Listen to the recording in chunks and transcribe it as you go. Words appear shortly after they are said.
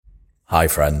Hi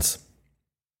friends.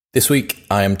 This week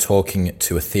I am talking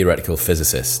to a theoretical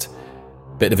physicist.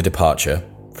 Bit of a departure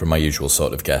from my usual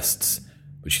sort of guests,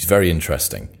 but she's very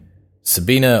interesting.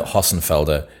 Sabine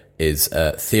Hossenfelder is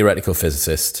a theoretical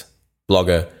physicist,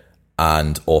 blogger,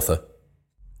 and author.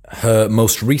 Her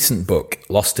most recent book,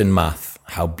 Lost in Math: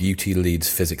 How Beauty Leads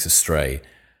Physics Astray,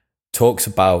 talks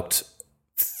about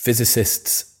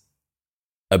physicists'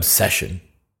 obsession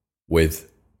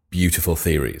with beautiful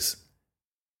theories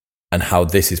and how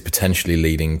this is potentially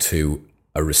leading to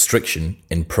a restriction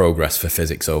in progress for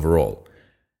physics overall.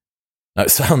 Now,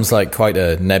 it sounds like quite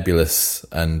a nebulous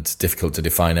and difficult to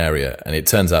define area, and it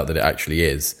turns out that it actually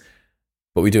is.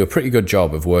 But we do a pretty good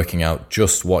job of working out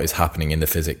just what is happening in the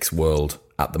physics world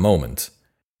at the moment.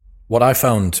 What I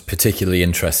found particularly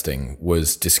interesting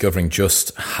was discovering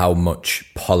just how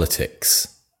much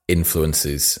politics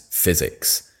influences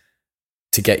physics.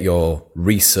 To get your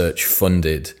research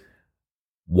funded,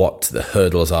 what the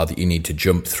hurdles are that you need to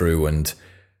jump through, and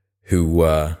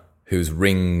whose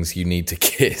rings you need to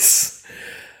kiss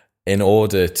in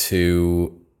order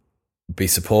to be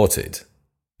supported.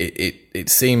 It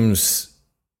seems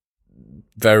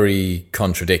very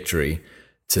contradictory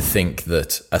to think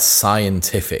that a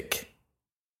scientific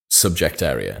subject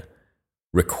area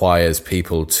requires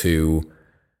people to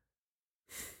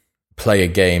play a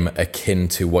game akin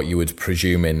to what you would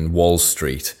presume in Wall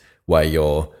Street, where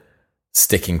you're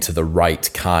sticking to the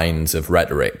right kinds of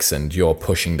rhetorics and you're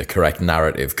pushing the correct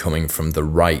narrative coming from the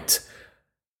right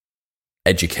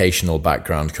educational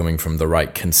background, coming from the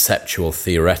right conceptual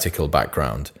theoretical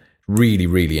background. Really,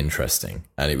 really interesting.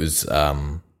 And it was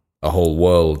a whole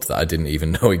world that I didn't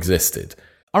even know existed.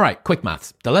 All right, quick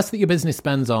maths. The less that your business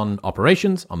spends on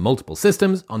operations, on multiple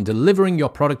systems, on delivering your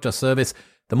product or service,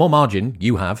 the more margin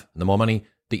you have, the more money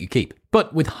that you keep.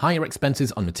 But with higher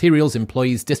expenses on materials,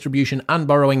 employees, distribution, and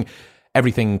borrowing,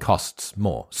 everything costs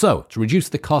more. So, to reduce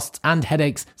the costs and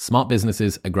headaches, smart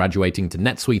businesses are graduating to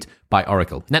NetSuite by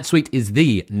Oracle. NetSuite is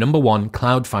the #1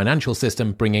 cloud financial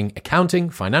system, bringing accounting,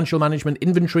 financial management,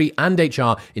 inventory, and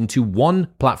HR into one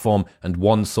platform and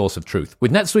one source of truth.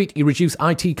 With NetSuite, you reduce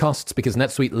IT costs because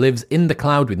NetSuite lives in the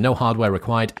cloud with no hardware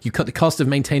required. You cut the cost of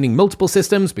maintaining multiple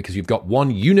systems because you've got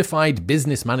one unified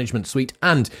business management suite,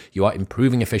 and you are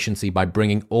improving efficiency by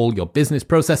bringing all your business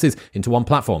processes into one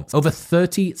platform. Over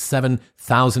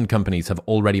 37,000 companies have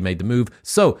already made the move,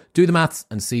 so do the maths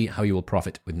and see how you will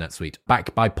profit with NetSuite.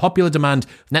 Backed by popular demand,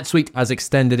 NetSuite has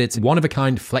extended its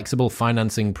one-of-a-kind flexible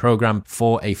financing program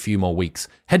for a few more weeks.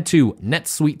 Head to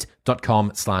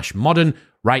netsuite.com/modern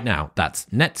right now. That's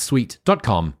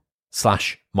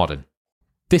netsuite.com/modern.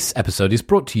 This episode is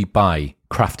brought to you by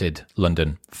Crafted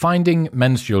London. Finding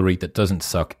men's jewellery that doesn't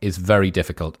suck is very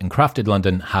difficult, and Crafted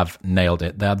London have nailed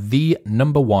it. They're the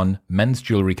 #1 men's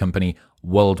jewellery company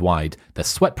worldwide. They're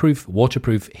sweatproof,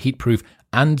 waterproof, heatproof,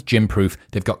 and gym-proof.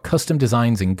 They've got custom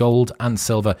designs in gold and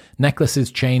silver,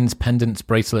 necklaces, chains, pendants,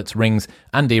 bracelets, rings,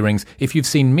 and earrings. If you've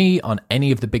seen me on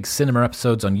any of the big cinema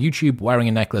episodes on YouTube wearing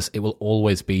a necklace, it will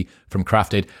always be from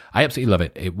Crafted. I absolutely love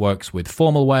it. It works with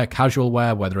formal wear, casual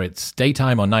wear, whether it's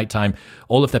daytime or nighttime.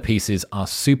 All of their pieces are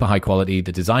super high quality.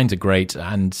 The designs are great,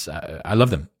 and I love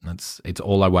them. It's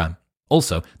all I wear.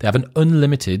 Also, they have an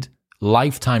unlimited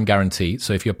lifetime guarantee,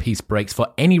 so if your piece breaks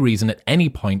for any reason at any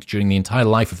point during the entire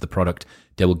life of the product,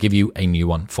 they will give you a new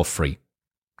one for free.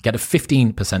 Get a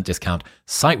 15% discount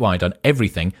site-wide on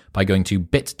everything by going to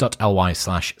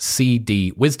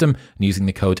bit.ly/cdwisdom and using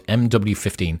the code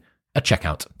MW15 at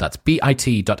checkout. That's bit.ly/C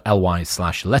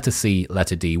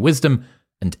wisdom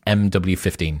and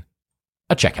MW15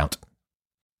 at checkout.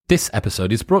 This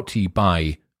episode is brought to you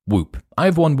by Whoop.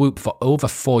 I've worn Whoop for over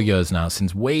 4 years now,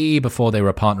 since way before they were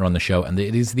a partner on the show, and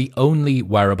it is the only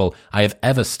wearable I have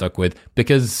ever stuck with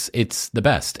because it's the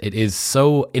best. It is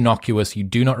so innocuous, you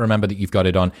do not remember that you've got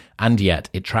it on, and yet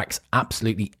it tracks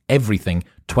absolutely everything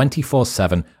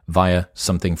 24/7 via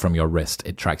something from your wrist.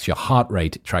 It tracks your heart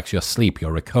rate, it tracks your sleep,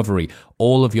 your recovery,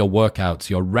 all of your workouts,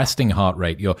 your resting heart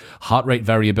rate, your heart rate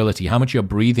variability, how much you're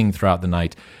breathing throughout the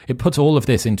night. It puts all of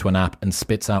this into an app and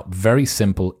spits out very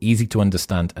simple, easy to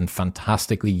understand, and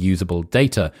fantastically usable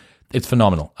data. It's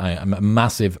phenomenal. I am a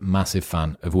massive, massive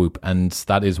fan of Whoop, and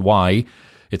that is why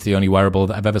it's the only wearable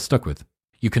that I've ever stuck with.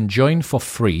 You can join for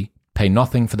free, pay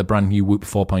nothing for the brand new Whoop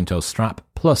 4.0 strap,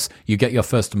 plus you get your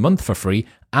first month for free,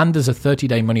 and there's a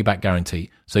 30-day money-back guarantee.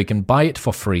 So you can buy it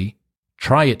for free,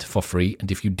 try it for free,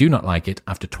 and if you do not like it,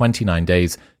 after 29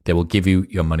 days, they will give you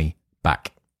your money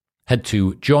back. Head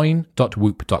to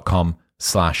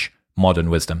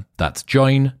join.whoop.com/modernwisdom. That's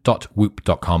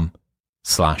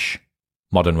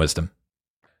join.whoop.com/modernwisdom.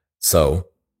 So,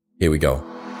 here we go.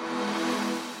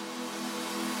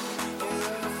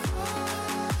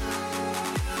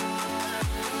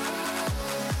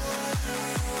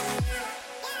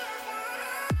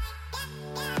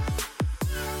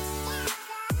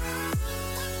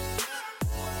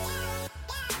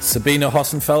 Sabine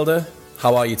Hossenfelder,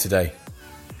 how are you today?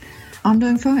 I'm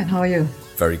doing fine. How are you?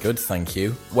 Very good, thank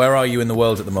you. Where are you in the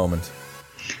world at the moment?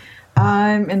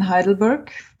 I'm in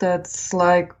Heidelberg. That's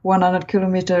like 100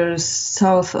 kilometers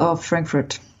south of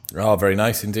Frankfurt. Oh, very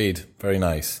nice indeed. Very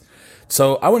nice.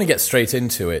 So I want to get straight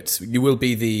into it. You will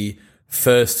be the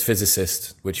first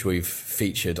physicist which we've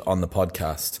featured on the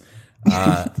podcast.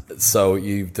 So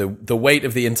the weight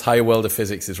of the entire world of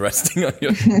physics is resting on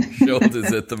your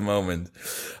shoulders at the moment.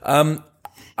 I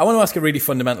want to ask a really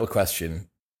fundamental question.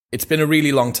 It's been a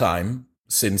really long time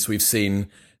since we've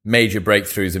seen major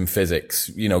breakthroughs in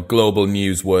physics, global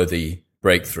newsworthy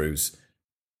breakthroughs.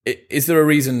 Is there a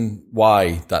reason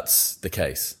why that's the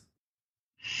case?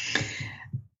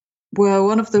 Well,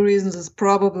 one of the reasons is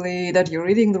probably that you're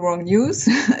reading the wrong news.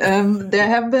 There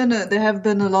have been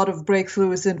a lot of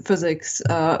breakthroughs in physics.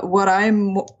 What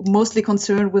I'm mostly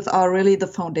concerned with are really the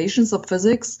foundations of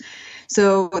physics.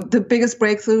 So the biggest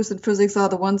breakthroughs in physics are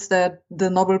the ones that the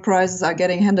Nobel Prizes are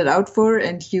getting handed out for,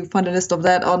 and you find a list of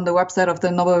that on the website of the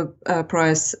Nobel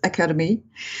Prize Academy.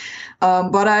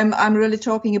 But I'm really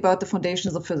talking about the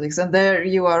foundations of physics. And there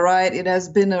you are right. It has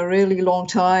been a really long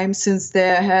time since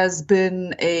there has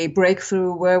been a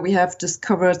breakthrough where we have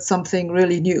discovered something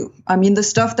really new. I mean, the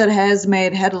stuff that has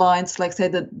made headlines, like say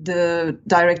the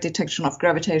direct detection of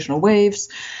gravitational waves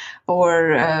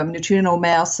or neutrino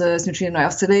masses, neutrino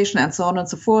oscillation, and so on and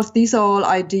so forth. These are all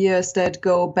ideas that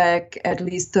go back at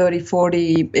least 30,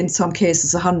 40, in some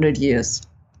cases 100 years.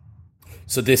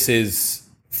 So this is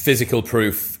physical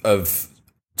proof of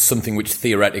something which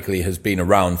theoretically has been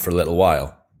around for a little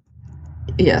while?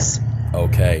 Yes.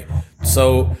 Okay.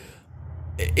 So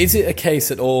is it a case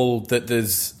at all that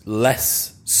there's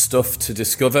less stuff to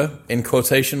discover, in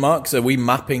quotation marks? Are we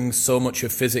mapping so much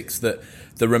of physics that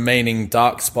the remaining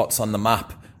dark spots on the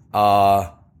map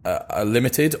are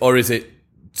limited? Or is it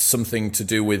something to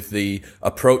do with the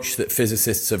approach that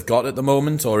physicists have got at the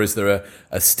moment? Or is there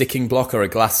a sticking block or a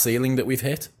glass ceiling that we've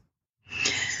hit?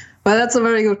 Well, that's a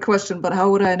very good question, but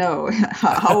how would I know?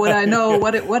 How would I know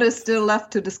what is still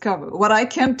left to discover? What I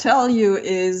can tell you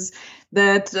is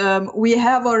that we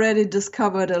have already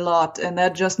discovered a lot, and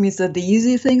that just means that the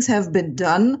easy things have been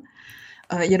done.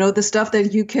 The stuff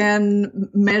that you can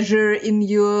measure in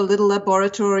your little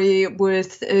laboratory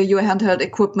with your handheld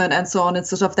equipment and so on and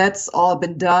so stuff, that's all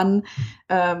been done.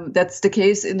 That's the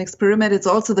case in experiment. It's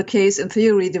also the case in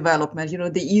theory development.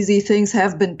 The easy things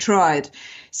have been tried.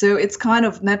 So it's kind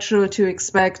of natural to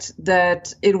expect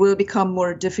that it will become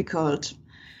more difficult.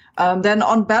 Then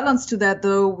on balance to that,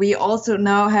 though, we also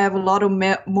now have a lot of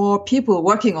more people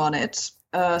working on it.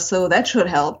 So that should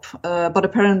help, but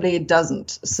apparently it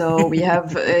doesn't. So we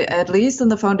have, at least in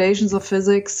the foundations of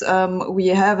physics, we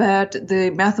have had the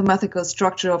mathematical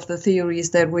structure of the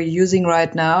theories that we're using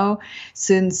right now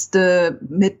since the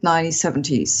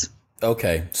mid-1970s.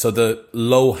 Okay, so the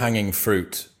low-hanging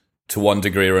fruit, to one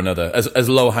degree or another, as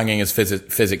low-hanging as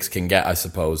physics can get, I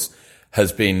suppose,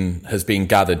 has been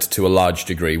gathered to a large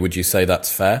degree. Would you say that's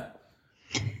fair?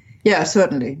 Yeah,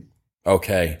 certainly.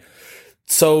 Okay,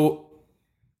 so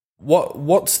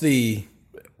what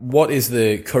is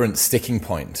the current sticking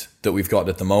point that we've got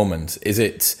at the moment? Is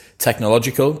it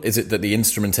technological? Is it that the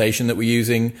instrumentation that we're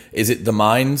using? Is it the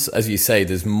minds? As you say,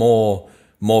 there's more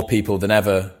people than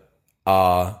ever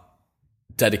are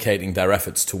dedicating their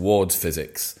efforts towards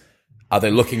physics. Are they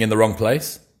looking in the wrong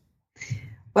place?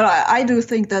 Well, I do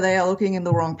think that they are looking in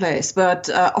the wrong place, but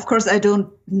of course I don't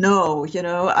know,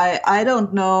 I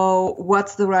don't know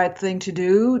what's the right thing to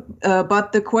do,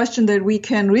 but the question that we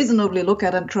can reasonably look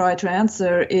at and try to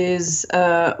answer is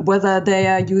whether they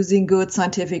are using good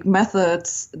scientific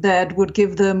methods that would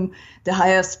give them the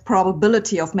highest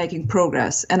probability of making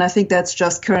progress. And I think that's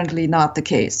just currently not the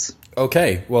case.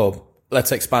 Okay, well,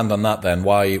 let's expand on that then.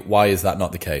 Why is that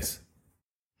not the case?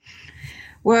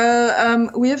 Well,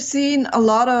 we have seen a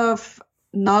lot of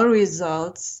null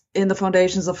results in the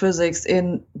foundations of physics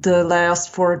in the last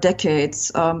 4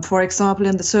 decades. For example,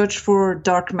 in the search for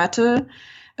dark matter,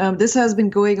 this has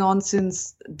been going on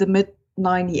since the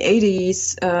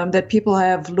mid-1980s, that people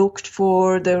have looked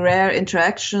for the rare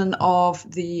interaction of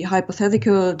the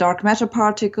hypothetical dark matter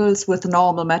particles with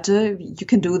normal matter. You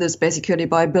can do this basically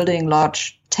by building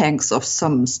large tanks of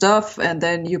some stuff, and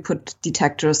then you put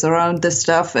detectors around this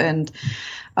stuff and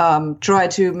try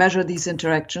to measure these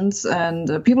interactions.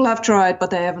 And people have tried, but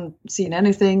they haven't seen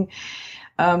anything.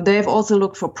 They have also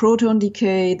looked for proton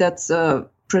decay. That's a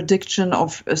prediction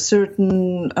of a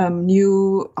certain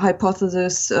new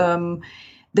hypothesis.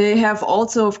 They have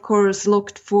also, of course,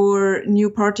 looked for new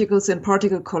particles in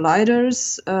particle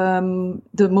colliders.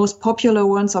 The most popular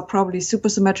ones are probably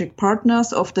supersymmetric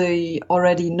partners of the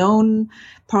already known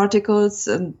particles,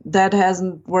 and that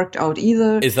hasn't worked out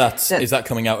either. Is that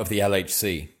coming out of the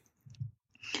LHC?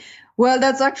 Well,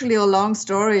 that's actually a long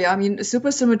story. I mean,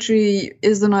 supersymmetry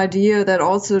is an idea that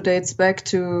also dates back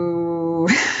to,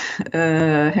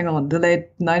 the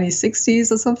late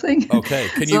 1960s or something. Okay.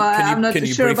 I'm not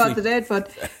sure briefly... about the date,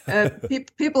 but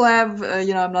people have,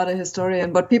 I'm not a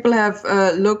historian, but people have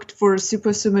looked for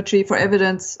supersymmetry, for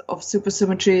evidence of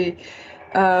supersymmetry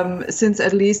since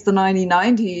at least the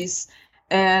 1990s.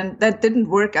 And that didn't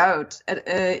work out.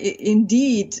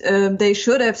 Indeed, they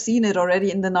should have seen it already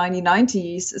in the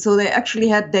 1990s. So they actually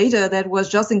had data that was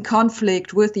just in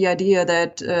conflict with the idea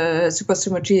that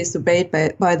supersymmetry is obeyed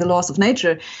by the laws of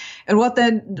nature. And what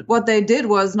they did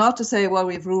was not to say, well,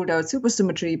 we've ruled out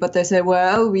supersymmetry, but they say,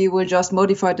 well, we will just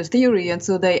modify the theory. And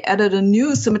so they added a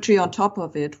new symmetry on top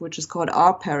of it, which is called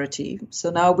R parity. So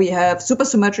now we have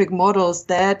supersymmetric models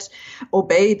that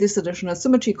obey this additional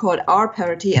symmetry called R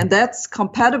parity, and that's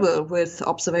compatible with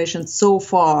observations so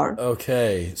far.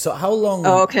 Okay. So how long?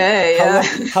 Okay.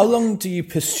 How long do you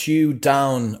pursue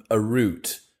down a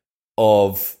route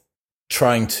of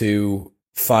trying to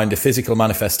find a physical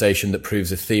manifestation that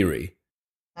proves a theory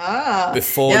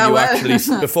before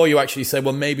you actually say,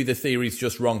 well, maybe the theory's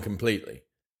just wrong completely?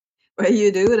 Well,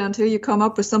 you do it until you come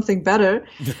up with something better.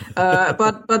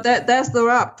 But that's the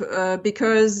rub,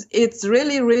 because it's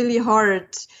really, really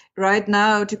hard right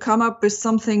now to come up with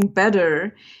something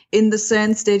better, in the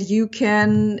sense that you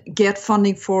can get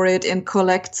funding for it and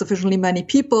collect sufficiently many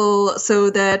people so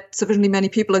that sufficiently many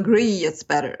people agree it's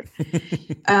better.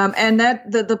 And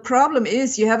that the problem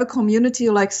is you have a community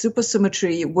like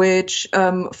supersymmetry, which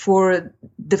for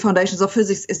the foundations of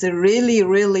physics is a really,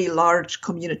 really large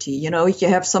community. You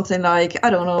have something like,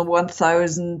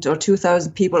 1,000 or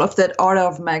 2,000 people of that order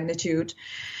of magnitude.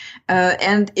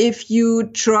 And if you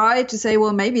try to say,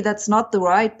 well, maybe that's not the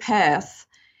right path,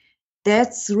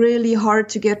 that's really hard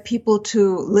to get people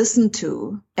to listen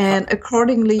to. And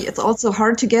accordingly, it's also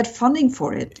hard to get funding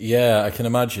for it. Yeah, I can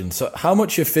imagine. So how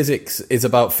much of physics is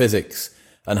about physics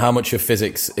and how much of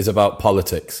physics is about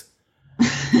politics?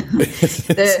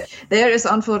 There is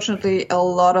unfortunately a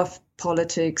lot of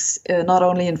politics, not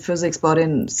only in physics, but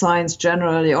in science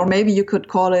generally, or maybe you could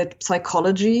call it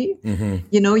psychology. Mm-hmm.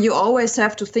 You always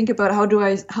have to think about how do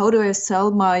I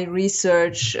sell my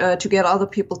research to get other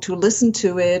people to listen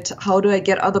to it? How do I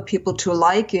get other people to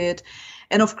like it?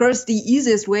 And of course, the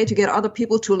easiest way to get other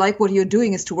people to like what you're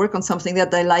doing is to work on something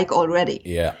that they like already.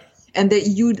 Yeah. And that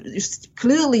you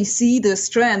clearly see this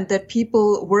trend that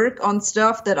people work on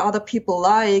stuff that other people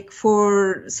like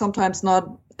for sometimes not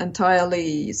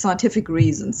entirely scientific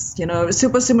reasons.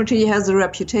 Supersymmetry has a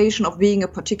reputation of being a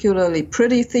particularly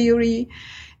pretty theory.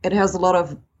 It has a lot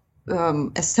of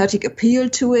aesthetic appeal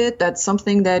to it. That's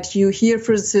something that you hear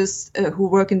physicists who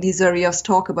work in these areas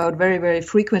talk about very, very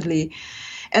frequently.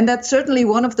 And that's certainly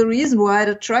one of the reasons why it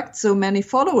attracts so many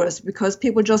followers, because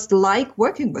people just like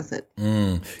working with it.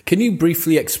 Can you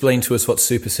briefly explain to us what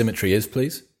supersymmetry is,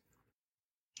 please?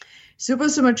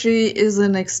 Supersymmetry is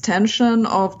an extension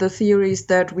of the theories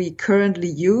that we currently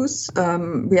use.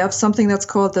 We have something that's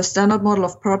called the Standard Model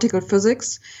of Particle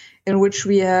Physics, in which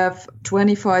we have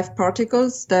 25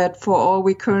 particles that, for all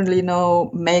we currently know,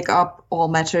 make up all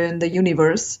matter in the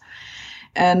universe.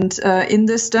 And in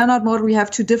this standard model, we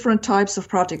have two different types of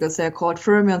particles. They're called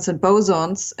fermions and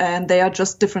bosons, and they are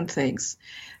just different things.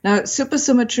 Now,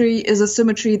 supersymmetry is a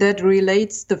symmetry that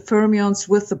relates the fermions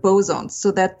with the bosons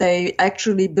so that they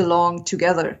actually belong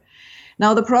together.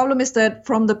 Now, the problem is that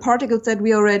from the particles that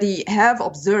we already have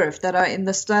observed that are in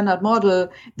the standard model,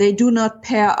 they do not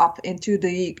pair up into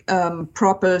the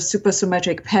proper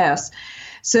supersymmetric pairs.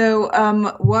 So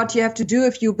what you have to do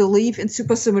if you believe in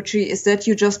supersymmetry is that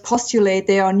you just postulate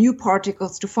there are new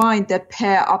particles to find that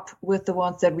pair up with the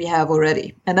ones that we have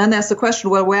already. And then there's the question,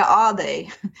 well, where are they?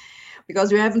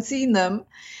 Because we haven't seen them.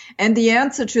 And the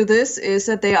answer to this is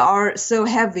that they are so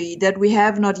heavy that we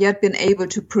have not yet been able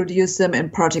to produce them in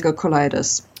particle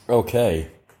colliders. Okay.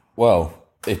 Well,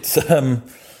 it's from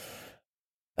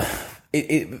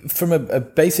a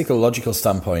basic logical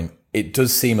standpoint, it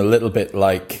does seem a little bit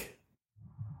like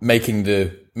making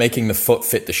the foot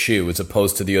fit the shoe as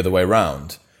opposed to the other way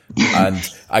around.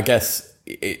 And I guess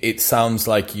it sounds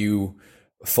like you,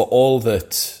 for all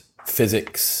that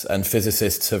physics and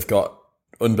physicists have got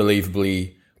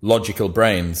unbelievably logical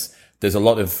brains, there's a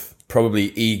lot of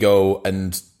probably ego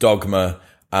and dogma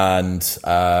and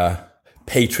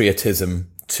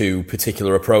patriotism to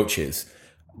particular approaches.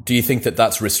 Do you think that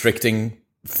that's restricting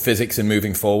physics and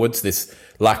moving forwards, this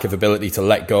lack of ability to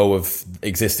let go of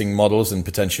existing models and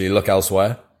potentially look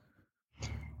elsewhere?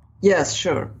 Yes,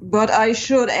 sure. But I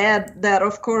should add that,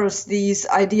 of course, these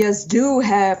ideas do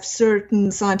have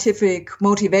certain scientific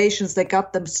motivations that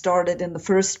got them started in the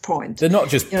first point. They're not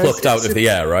just plucked out of the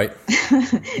air, right?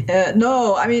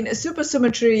 No, I mean,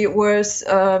 supersymmetry was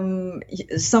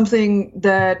something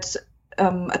that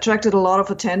attracted a lot of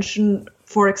attention,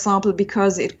 for example,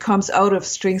 because it comes out of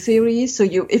string theory. So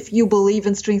if you believe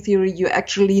in string theory, you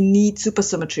actually need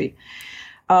supersymmetry.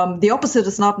 The opposite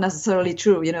is not necessarily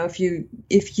true. You know, if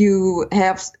you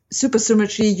have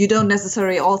supersymmetry, you don't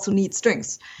necessarily also need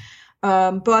strings.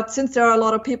 But since there are a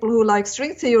lot of people who like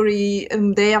string theory,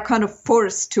 they are kind of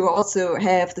forced to also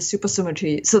have the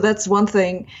supersymmetry. So that's one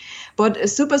thing. But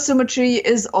supersymmetry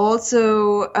is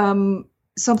also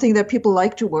something that people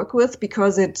like to work with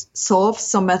because it solves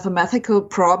some mathematical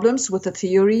problems with the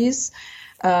theories.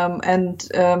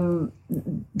 And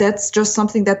that's just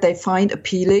something that they find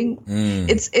appealing.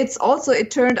 It's also,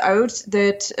 it turned out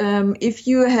that if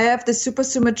you have the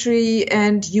supersymmetry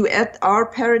and you add R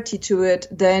parity to it,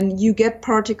 then you get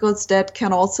particles that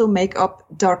can also make up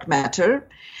dark matter.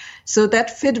 So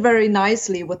that fit very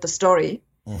nicely with the story.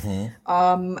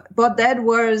 But that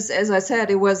was, as I said,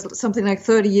 it was something like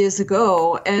 30 years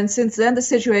ago. And since then, the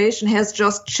situation has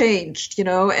just changed, you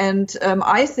know, and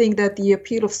I think that the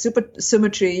appeal of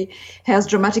supersymmetry has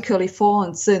dramatically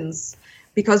fallen since,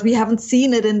 because we haven't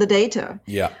seen it in the data.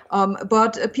 Yeah.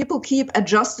 But people keep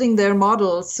adjusting their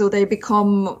models, so they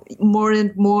become more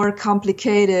and more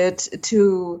complicated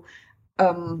to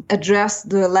address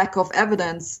the lack of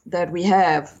evidence that we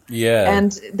have. Yeah.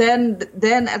 And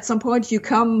then at some point you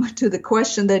come to the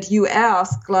question that you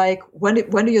ask, like, when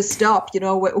do you stop? You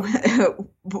know,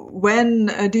 when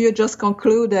do you just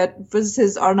conclude that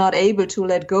physicists are not able to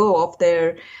let go of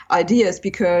their ideas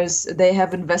because they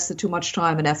have invested too much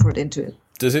time and effort into it?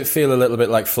 Does it feel a little bit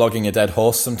like flogging a dead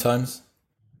horse sometimes?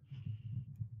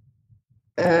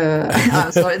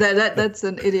 I'm sorry, that's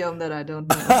an idiom that I don't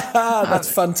know.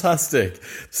 That's fantastic.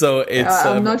 So it's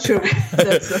I'm not sure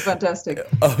that's fantastic.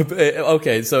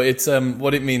 Okay, so it's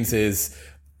what it means is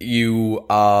you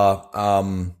are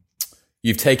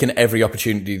you've taken every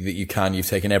opportunity that you can, you've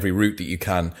taken every route that you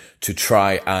can to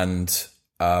try and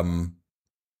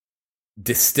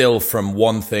distill from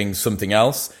one thing something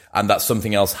else, and that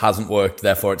something else hasn't worked,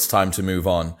 therefore it's time to move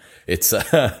on. It's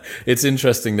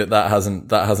interesting that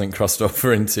hasn't crossed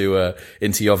over into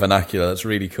your vernacular. That's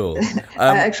really cool.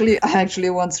 I actually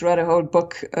once read a whole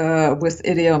book with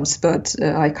idioms, but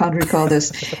I can't recall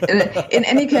this. In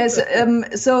any case,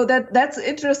 so that's an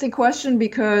interesting question,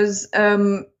 because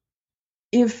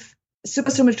if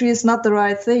supersymmetry is not the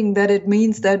right thing, that it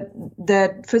means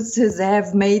that physicists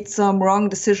have made some wrong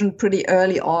decision pretty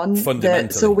early on.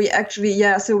 Fundamentally. So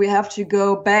we have to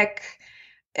go back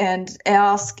and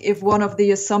ask if one of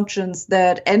the assumptions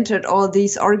that entered all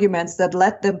these arguments that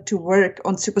led them to work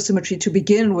on supersymmetry to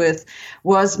begin with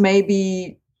was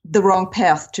maybe the wrong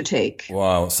path to take.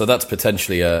 Wow. So that's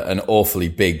potentially an awfully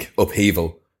big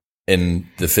upheaval in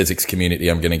the physics community,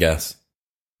 I'm going to guess.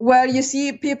 Well, you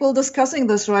see people discussing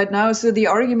this right now. So the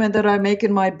argument that I make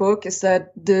in my book is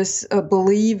that this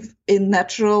belief in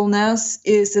naturalness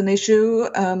is an issue,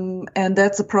 and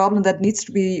that's a problem that needs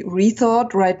to be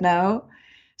rethought right now.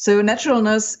 So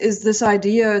naturalness is this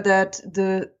idea that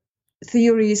the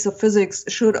theories of physics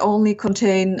should only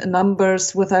contain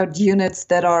numbers without units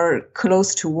that are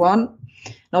close to one,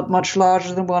 not much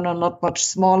larger than one or not much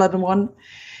smaller than one.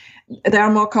 There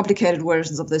are more complicated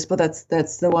versions of this, but that's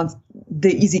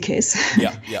the easy case.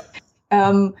 Yeah.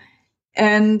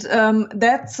 And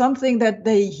that's something that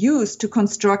they use to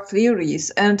construct theories.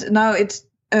 And now it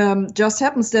just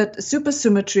happens that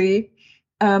supersymmetry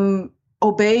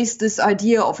obeys this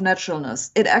idea of naturalness.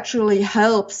 It actually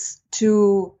helps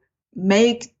to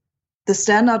make the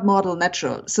standard model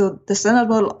natural. So the standard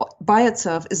model by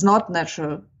itself is not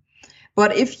natural.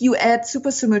 But if you add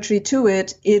supersymmetry to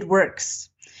it, it works.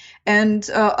 And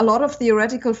a lot of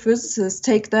theoretical physicists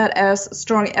take that as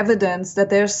strong evidence that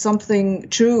there's something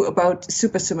true about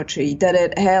supersymmetry, that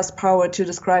it has power to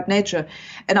describe nature.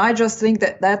 And I just think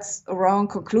that that's a wrong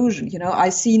conclusion. You know, I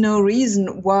see no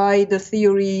reason why the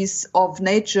theories of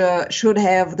nature should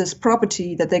have this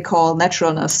property that they call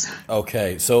naturalness.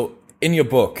 Okay, so in your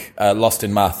book, Lost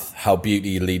in Math, How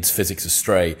Beauty Leads Physics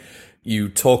Astray, you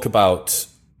talk about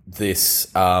this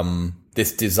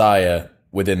desire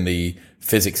within the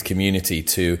physics community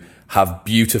to have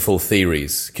beautiful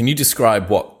theories. Can you describe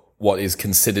what is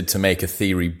considered to make a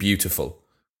theory beautiful?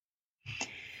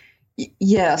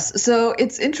 Yes. So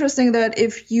it's interesting that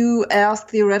if you ask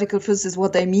theoretical physicists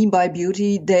what they mean by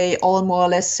beauty, they all more or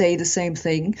less say the same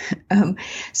thing. Um,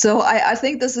 so I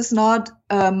think this is not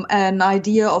an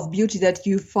idea of beauty that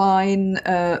you find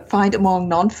among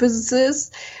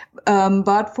non-physicists.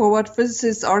 But for what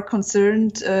physicists are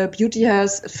concerned, beauty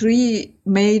has three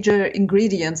major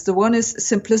ingredients. The one is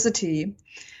simplicity.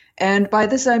 And by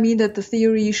this, I mean that the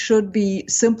theory should be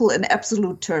simple in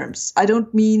absolute terms. I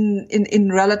don't mean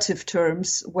in relative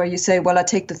terms where you say, well, I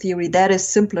take the theory that is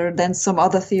simpler than some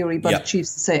other theory, but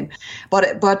achieves the same.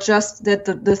 But just that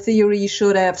the theory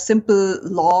should have simple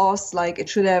laws, like it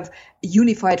should have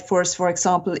unified force, for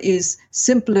example, is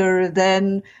simpler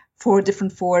than for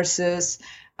different forces.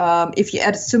 If you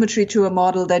add symmetry to a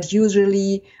model, that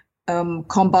usually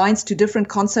combines two different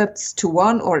concepts to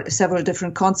one or several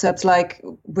different concepts. Like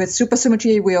with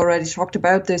supersymmetry, we already talked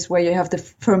about this, where you have the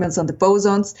fermions and the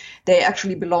bosons. They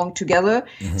actually belong together.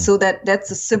 Mm-hmm. So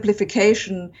that's a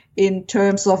simplification in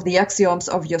terms of the axioms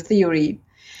of your theory.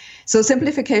 So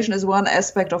simplification is one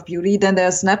aspect of beauty. Then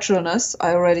there's naturalness.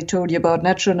 I already told you about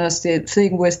naturalness, the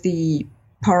thing with the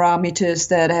parameters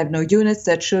that have no units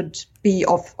that should be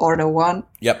of order 1.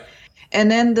 Yep. And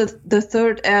then the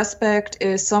third aspect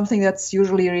is something that's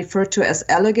usually referred to as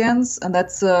elegance, and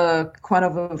that's a kind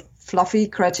of a fluffy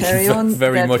criterion.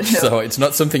 Very much so. It's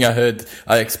not something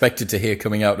I expected to hear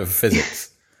coming out of physics.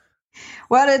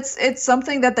 Well, it's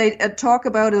something that they talk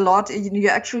about a lot. You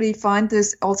actually find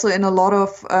this also in a lot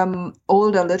of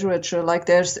older literature. Like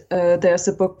there's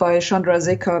a book by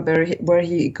Chandrasekhar where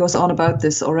he goes on about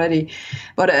this already.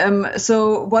 But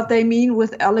so what they mean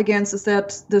with elegance is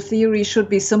that the theory should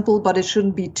be simple, but it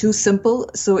shouldn't be too simple.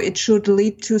 So it should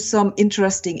lead to some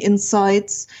interesting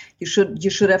insights. You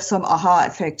should have some aha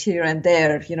effect here and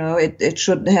there. You know, it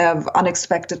should have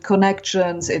unexpected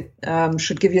connections. It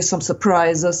should give you some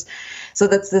surprises. So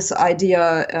that's this idea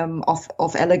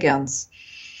of elegance.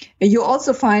 You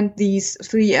also find these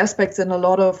three aspects in a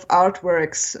lot of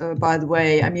artworks, by the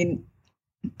way. I mean,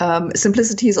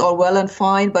 simplicity is all well and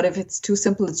fine, but if it's too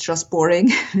simple, it's just boring.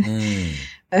 Mm.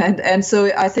 And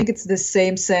so I think it's the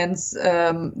same sense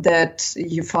that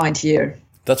you find here.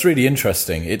 That's really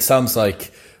interesting. It sounds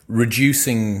like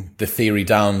reducing the theory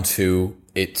down to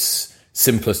its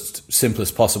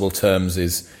simplest possible terms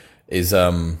is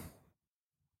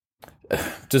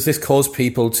does this cause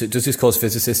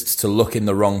physicists to look in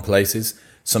the wrong places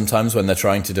sometimes when they're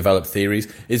trying to develop theories?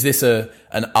 Is this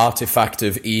an artifact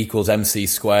of E equals mc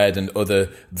squared and other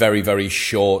very, very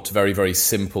short, very, very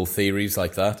simple theories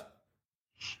like that?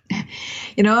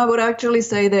 You know, I would actually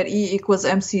say that E equals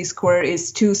mc squared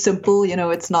is too simple. You know,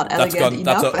 it's not elegant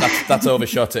enough. That's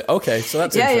overshot it. Okay, so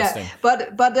that's interesting. Yeah.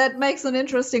 But that makes an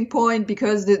interesting point,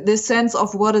 because this sense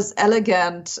of what is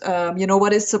elegant,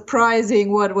 what is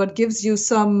surprising, what gives you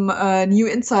some new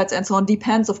insights and so on,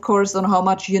 depends, of course, on how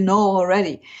much you know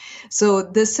already. So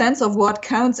the sense of what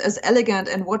counts as elegant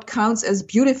and what counts as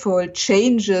beautiful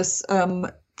changes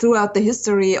throughout the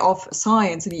history of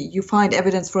science. And you find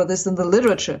evidence for this in the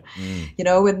literature. Mm. You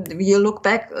know, when you look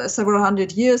back several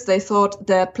hundred years, they thought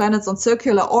that planets on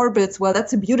circular orbits, well,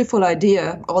 that's a beautiful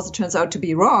idea. Also turns out to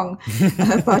be wrong.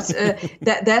 But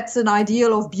that's an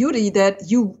ideal of beauty that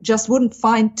you just wouldn't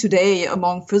find today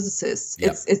among physicists.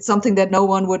 Yep. It's something that no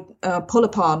one would pull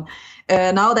upon.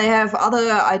 Now they have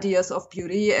other ideas of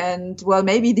beauty, and well,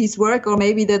 maybe these work or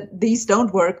maybe that these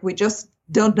don't work. We just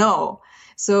don't know.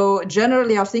 So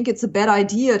generally, I think it's a bad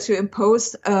idea to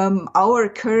impose our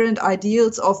current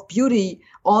ideals of beauty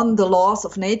on the laws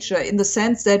of nature, in the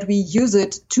sense that we use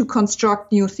it to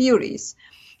construct new theories.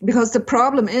 Because the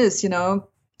problem is,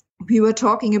 we were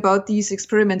talking about these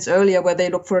experiments earlier where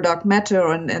they look for dark matter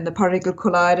and the particle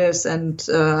colliders and,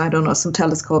 some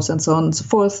telescopes and so on and so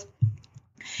forth.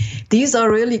 These are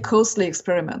really costly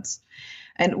experiments.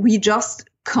 And we just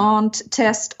can't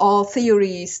test all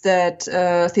theories that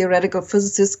theoretical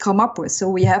physicists come up with. So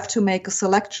we have to make a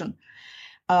selection.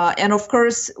 And of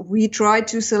course, we try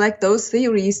to select those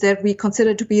theories that we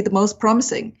consider to be the most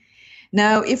promising.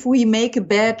 Now, if we make a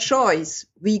bad choice,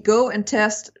 we go and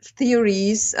test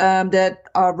theories that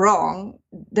are wrong,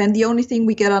 then the only thing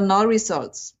we get are null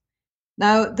results.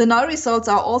 Now, the null results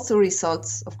are also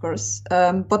results, of course,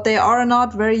 but they are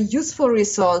not very useful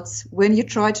results when you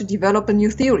try to develop a new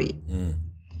theory. Mm.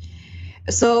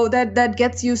 So that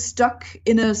gets you stuck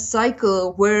in a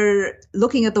cycle where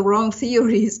looking at the wrong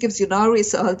theories gives you null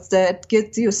results that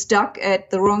gets you stuck at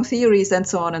the wrong theories and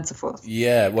so on and so forth.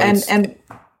 Yeah, well,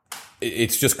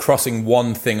 it's just crossing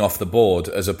one thing off the board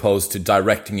as opposed to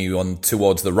directing you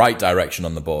towards the right direction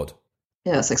on the board.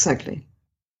 Yes, exactly.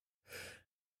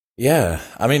 Yeah,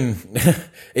 I mean,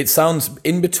 it sounds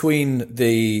in between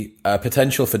the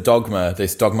potential for dogma,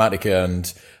 this dogmatic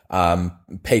and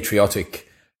patriotic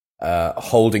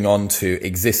holding on to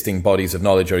existing bodies of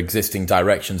knowledge or existing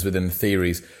directions within the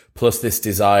theories, plus this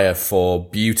desire for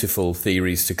beautiful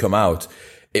theories to come out.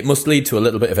 It must lead to a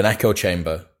little bit of an echo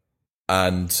chamber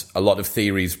and a lot of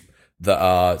theories that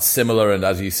are similar. And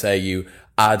as you say, you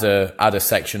add a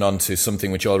section onto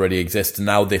something which already exists.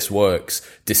 Now this works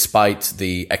despite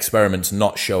the experiments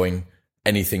not showing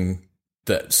anything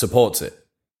that supports it.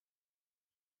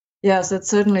 Yes, that's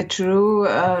certainly true.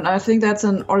 And I think that's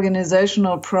an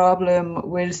organizational problem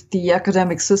with the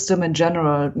academic system in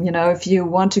general. You know, if you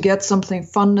want to get something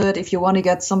funded, if you want to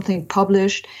get something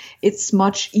published, it's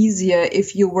much easier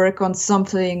if you work on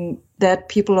something that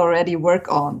people already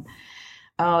work on.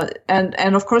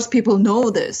 And of course people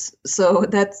know this, so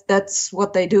that's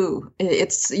what they do.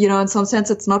 It's, you know, in some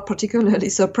sense it's not particularly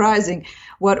surprising.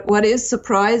 What is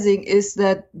surprising is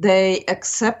that they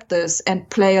accept this and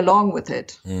play along with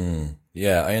it.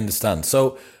 Yeah, I understand.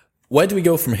 So where do we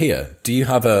go from here? Do you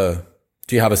have a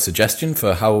suggestion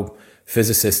for how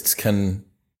physicists can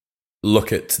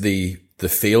look at the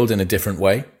field in a different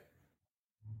way?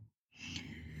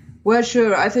 Well,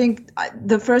 sure. I think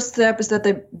the first step is that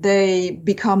they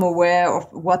become aware of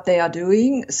what they are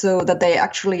doing, so that they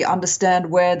actually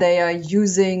understand where they are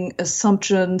using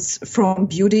assumptions from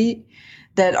beauty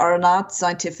that are not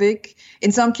scientific.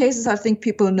 In some cases, I think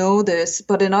people know this,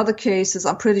 but in other cases,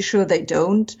 I'm pretty sure they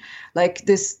don't. Like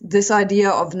this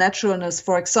idea of naturalness,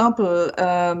 for example,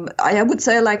 I would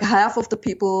say like half of the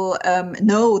people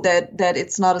know that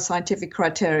it's not a scientific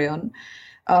criterion.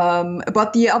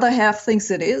 But the other half thinks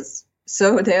it is.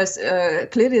 So there's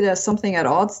clearly something at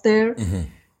odds there. Mm-hmm.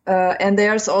 And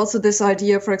there's also this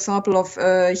idea, for example, of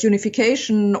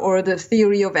unification or the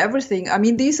theory of everything. I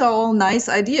mean, these are all nice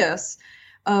ideas,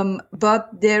 but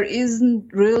there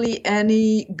isn't really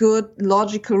any good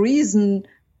logical reason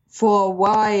for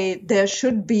why there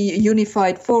should be a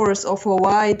unified force or for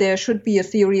why there should be a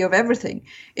theory of everything.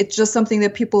 It's just something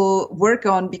that people work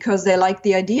on because they like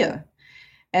the idea.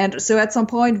 And so at some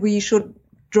point we should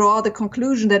draw the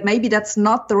conclusion that maybe that's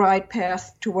not the right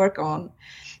path to work on.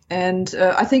 And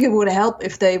I think it would help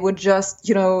if they would just,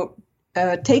 you know,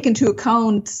 take into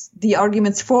account the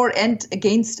arguments for and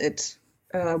against it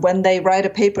when they write a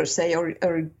paper, say,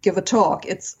 or give a talk.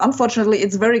 Unfortunately,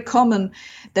 it's very common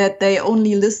that they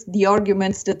only list the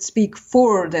arguments that speak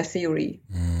for their theory.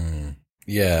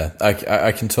 Yeah,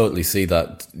 I can totally see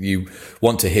that. You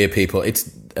want to hear people. It's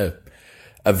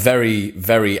a very,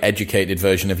 very educated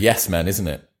version of yes men, isn't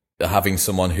it? Having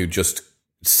someone who just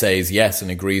says yes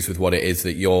and agrees with what it is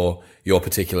that your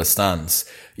particular stance.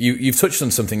 You've touched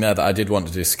on something there that I did want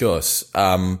to discuss.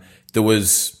 There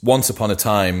was once upon a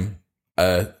time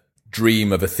a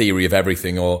dream of a theory of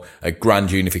everything or a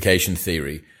grand unification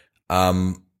theory.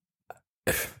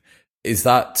 Is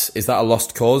that a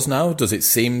lost cause now? Does it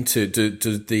seem to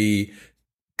do the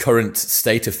current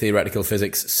state of theoretical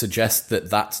physics suggest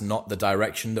that that's not the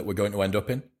direction that we're going to end up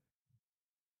in?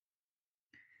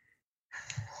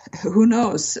 Who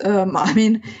knows? I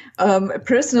mean,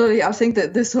 personally, I think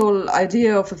that this whole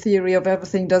idea of a theory of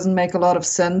everything doesn't make a lot of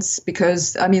sense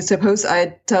because, I mean, suppose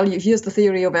I tell you, here's the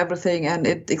theory of everything and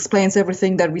it explains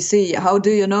everything that we see. How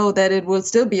do you know that it will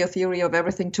still be a theory of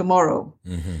everything tomorrow?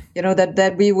 Mm-hmm. You know,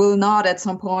 that we will not at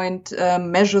some point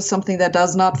measure something that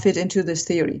does not fit into this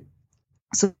theory.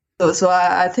 So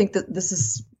I think that this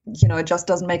is, you know, it just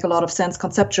doesn't make a lot of sense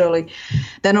conceptually.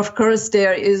 Then, of course,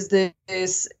 there is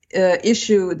this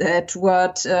issue that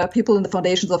what people in the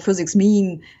foundations of physics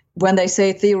mean when they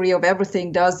say theory of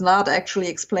everything does not actually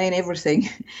explain everything.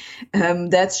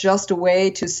 That's just a way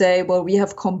to say, well, we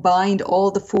have combined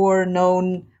all the four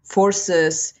known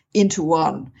forces into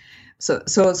one. So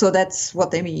that's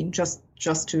what they mean, just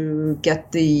to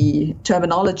get the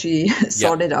terminology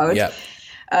sorted out. Yeah.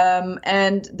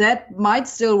 And that might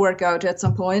still work out at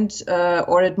some point,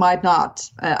 or it might not.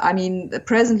 I mean,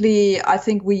 presently, I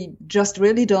think we just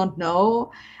really don't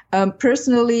know.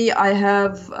 Personally, I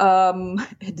have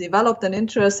developed an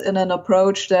interest in an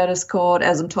approach that is called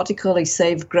asymptotically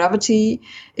safe gravity.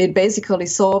 It basically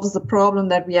solves the problem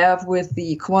that we have with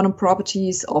the quantum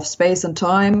properties of space and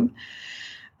time.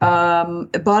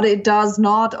 But it does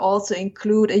not also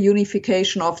include a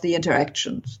unification of the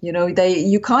interactions. You know,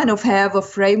 you kind of have a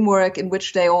framework in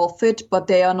which they all fit, but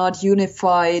they are not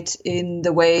unified in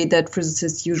the way that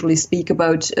physicists usually speak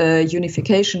about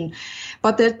unification.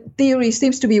 But that theory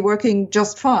seems to be working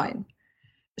just fine.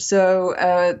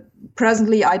 So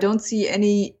presently, I don't see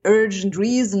any urgent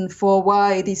reason for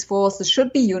why these forces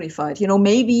should be unified.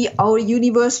 Maybe our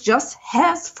universe just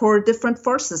has 4 different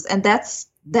forces, and that's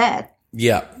that.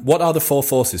 Yeah. What are the 4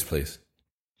 forces, please?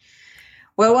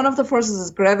 Well, one of the forces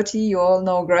is gravity. You all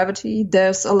know gravity.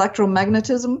 There's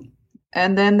electromagnetism,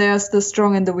 and then there's the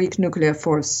strong and the weak nuclear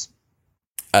force.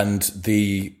 And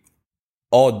the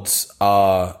odds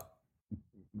are,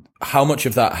 how much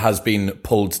of that has been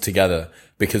pulled together?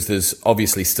 Because there's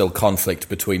obviously still conflict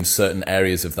between certain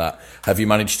areas of that. Have you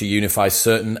managed to unify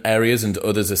certain areas and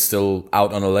others are still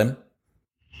out on a limb?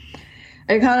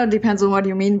 It kind of depends on what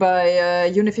you mean by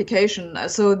unification.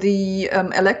 So the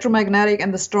electromagnetic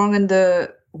and the strong and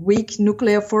the weak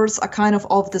nuclear force are kind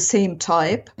of the same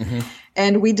type. Mm-hmm.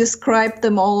 And we describe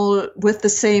them all with the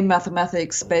same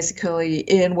mathematics, basically,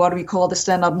 in what we call the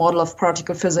standard model of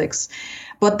particle physics.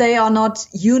 But they are not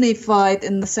unified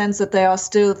in the sense that they are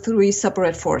still 3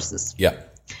 separate forces. Yeah.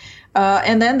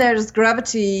 And then there's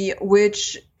gravity,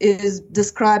 which is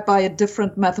described by a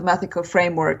different mathematical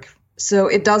framework. So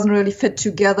it doesn't really fit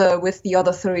together with the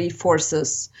other 3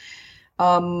 forces.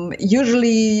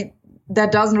 Usually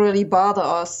that doesn't really bother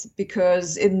us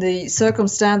because in the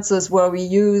circumstances where we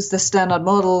use the standard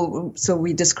model, so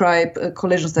we describe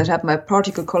collisions that happen at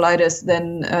particle colliders,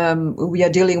 then we are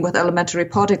dealing with elementary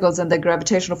particles and their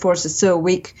gravitational force is so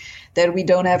weak that we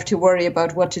don't have to worry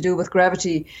about what to do with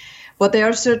gravity. But there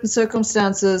are certain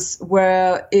circumstances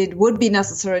where it would be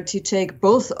necessary to take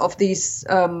both of these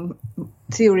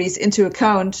theories into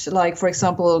account, like, for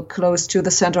example, close to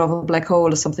the center of a black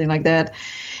hole or something like that.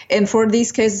 And for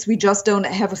these cases, we just don't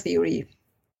have a theory.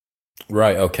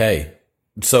 Right, okay.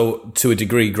 So, to a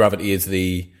degree, gravity is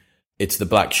it's the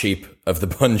black sheep of the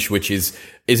bunch, which is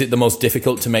it the most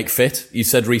difficult to make fit? You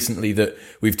said recently that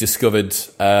we've discovered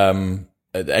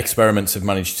experiments have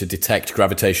managed to detect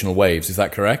gravitational waves. Is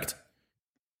that correct?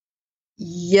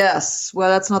 Yes.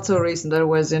 Well, that's not so recent. That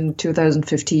was in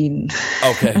 2015.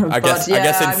 Okay. I guess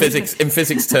in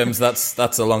physics terms,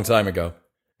 that's a long time ago.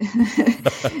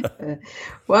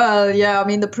 Well, yeah, I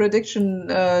mean, the prediction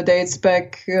dates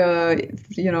back,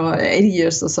 80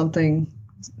 years or something.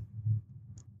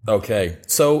 Okay.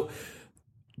 So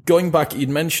going back, you'd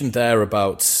mentioned there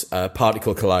about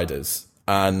particle colliders,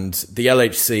 and the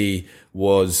LHC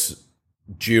was,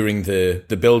 during the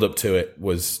build-up to it,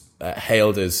 was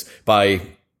hailed as by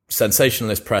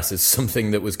sensationalist press as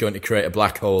something that was going to create a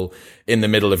black hole in the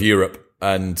middle of Europe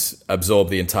and absorb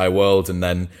the entire world. And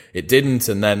then it didn't.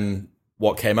 And then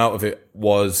what came out of it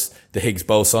was the Higgs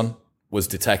boson was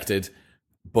detected.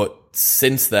 But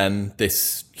since then,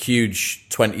 this huge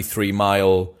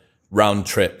 23-mile round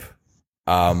trip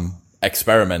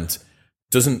experiment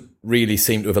doesn't really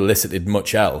seem to have elicited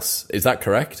much else. Is that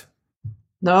correct?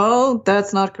 No,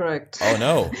 that's not correct. Oh,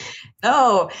 no.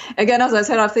 No, again, as I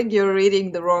said, I think you're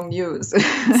reading the wrong news.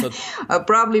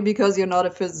 Probably because you're not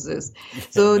a physicist.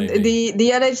 So the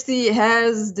LHC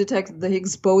has detected the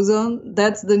Higgs boson.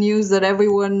 That's the news that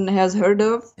everyone has heard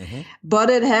of. Mm-hmm.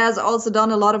 But it has also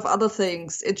done a lot of other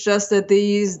things. It's just that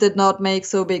these did not make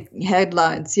so big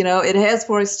headlines. It has,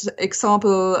 for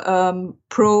example,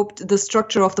 probed the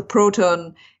structure of the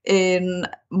proton in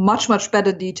much, much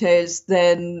better details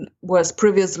than was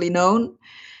previously known,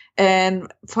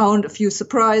 and found a few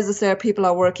surprises there. People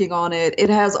are working on it.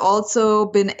 It has also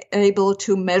been able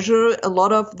to measure a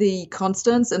lot of the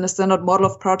constants in the standard model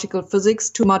of particle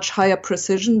physics to much higher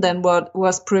precision than what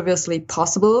was previously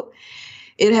possible.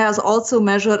 It has also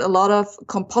measured a lot of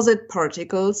composite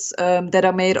particles that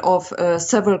are made of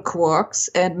several quarks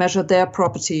and measured their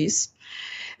properties.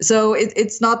 So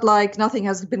it's not like nothing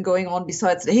has been going on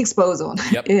besides the Higgs boson.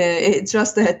 Yep. It's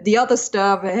just that the other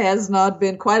stuff has not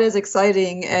been quite as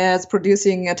exciting as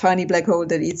producing a tiny black hole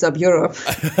that eats up Europe.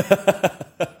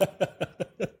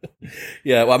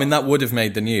 Yeah, well, I mean, that would have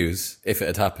made the news if it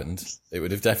had happened. It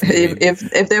would have definitely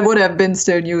if there would have been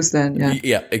still news then, yeah.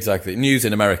 Yeah, exactly. News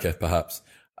in America, perhaps.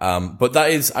 But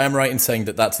I am right in saying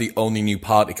that that's the only new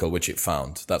particle which it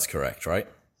found. That's correct, right?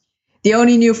 The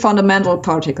only new fundamental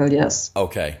particle, yes.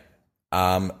 Okay.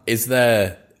 Is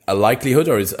there a likelihood,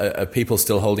 or are people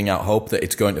still holding out hope that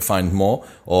it's going to find more?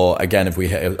 Or again, have we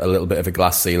hit a little bit of a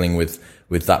glass ceiling with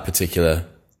that particular?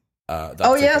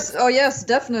 Yes,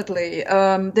 definitely.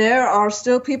 There are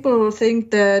still people who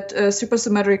think that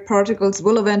supersymmetric particles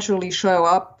will eventually show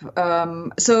up.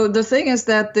 So the thing is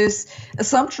that this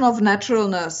assumption of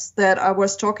naturalness that I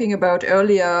was talking about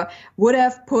earlier would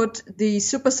have put the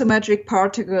supersymmetric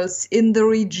particles in the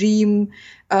regime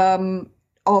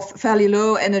of fairly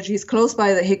low energies close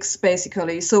by the Higgs,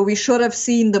 basically. So we should have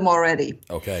seen them already.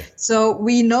 Okay. So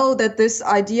we know that this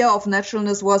idea of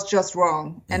naturalness was just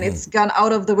wrong, and it's gone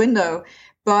out of the window.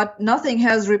 But nothing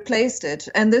has replaced it.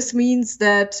 And this means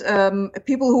that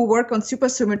people who work on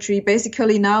supersymmetry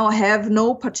basically now have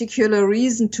no particular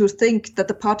reason to think that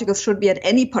the particles should be at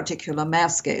any particular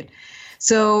mass scale.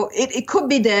 So it could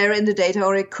be there in the data,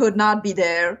 or it could not be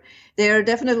there. There are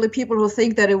definitely people who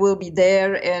think that it will be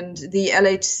there, and the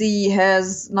LHC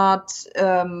has not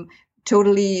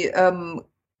totally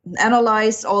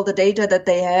analyzed all the data that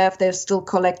they have. They're still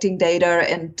collecting data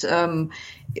and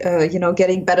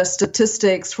getting better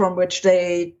statistics from which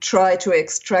they try to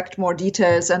extract more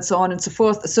details and so on and so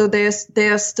forth. So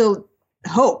there's still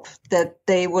hope that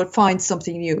they will find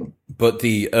something new. But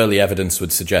the early evidence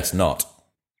would suggest not.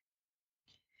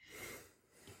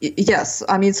 Yes.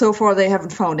 I mean, so far they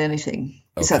haven't found anything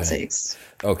besides Higgs.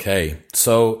 Okay.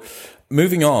 So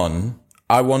moving on,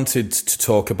 I wanted to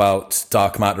talk about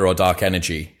dark matter or dark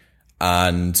energy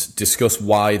and discuss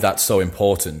why that's so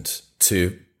important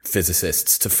to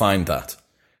physicists to find that.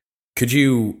 Could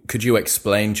you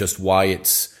explain just why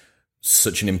it's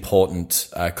such an important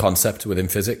concept within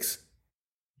physics?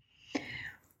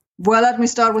 Well, let me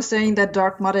start with saying that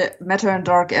dark matter and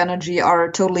dark energy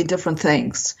are totally different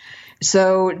things.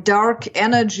 So dark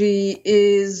energy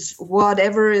is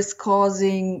whatever is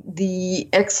causing the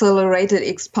accelerated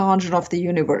expansion of the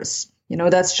universe.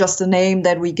 That's just a name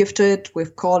that we give to it.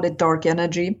 We've called it dark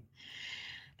energy.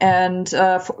 And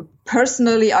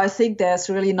personally, I think there's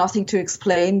really nothing to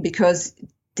explain, because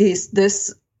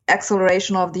this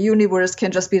acceleration of the universe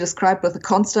can just be described with a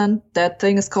constant. That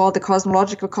thing is called the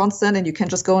cosmological constant, and you can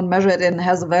just go and measure it, and it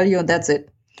has a value, and that's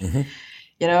it. Mm-hmm.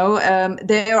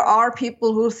 There are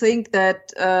people who think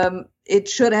that it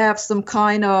should have some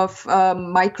kind of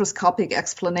microscopic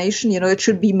explanation. It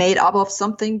should be made up of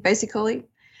something, basically.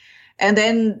 And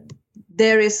then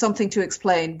there is something to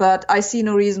explain, but I see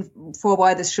no reason for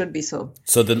why this should be so.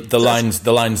 So the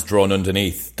lines drawn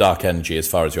underneath dark energy, as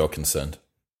far as you're concerned?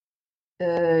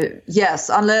 Yes,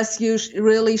 unless you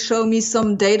really show me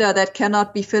some data that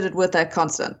cannot be fitted with that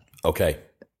constant. Okay.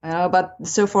 But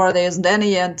so far there isn't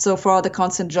any, and so far the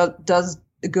constant does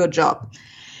a good job.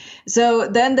 So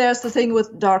then there's the thing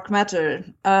with dark matter.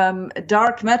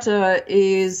 Dark matter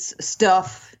is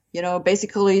stuff,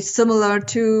 basically similar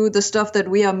to the stuff that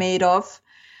we are made of,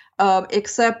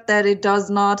 except that it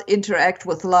does not interact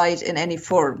with light in any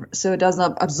form. So it does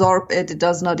not absorb it, it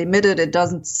does not emit it, it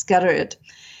doesn't scatter it.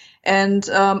 And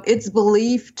it's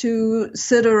believed to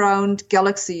sit around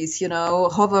galaxies,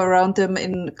 hover around them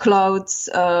in clouds,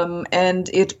 and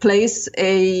it plays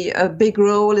a big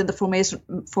role in the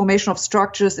formation of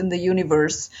structures in the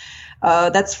universe.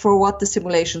 That's for what the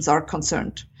simulations are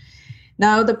concerned.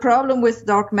 Now, the problem with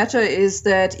dark matter is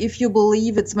that if you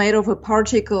believe it's made of a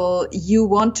particle, you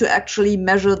want to actually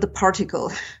measure the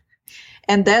particle.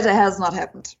 And that has not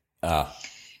happened.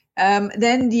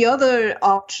 Then the other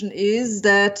option is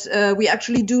that we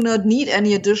actually do not need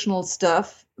any additional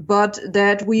stuff, but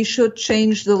that we should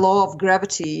change the law of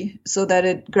gravity so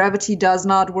that gravity does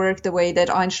not work the way that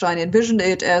Einstein envisioned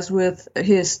it, as with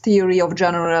his theory of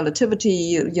general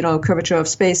relativity, curvature of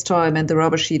space-time and the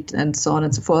rubber sheet and so on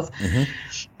and so forth.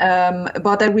 Mm-hmm.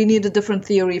 But that we need a different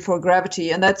theory for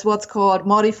gravity, and that's what's called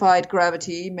modified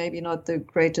gravity. Maybe not the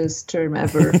greatest term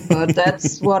ever, but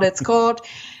that's what it's called.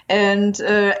 And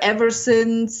ever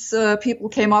since people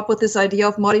came up with this idea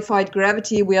of modified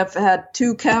gravity, we have had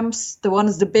two camps. The one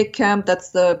is the big camp, that's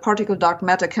the particle dark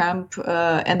matter camp.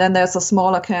 And then there's a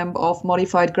smaller camp of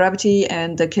modified gravity,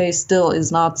 and the case still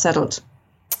is not settled.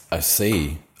 I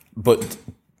see. But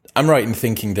I'm right in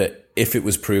thinking that if it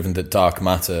was proven that dark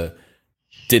matter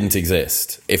didn't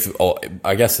exist,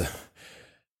 I guess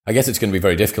it's going to be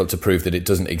very difficult to prove that it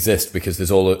doesn't exist, because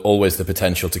there's always the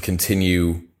potential to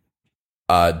continue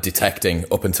detecting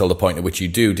up until the point at which you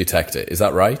do detect it. Is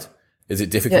that right? Is it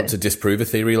difficult to disprove a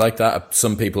theory like that?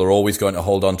 Some people are always going to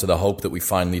hold on to the hope that we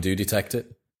finally do detect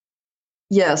it.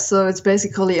 Yes, so it's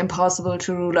basically impossible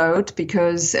to rule out,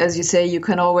 because, as you say, you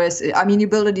can always, you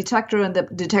build a detector, and the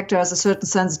detector has a certain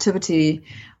sensitivity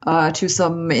to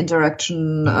some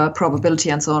interaction probability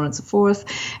and so on and so forth.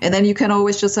 And then you can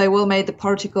always just say, well, maybe the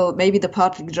particle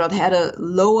just had a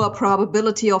lower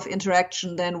probability of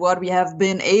interaction than what we have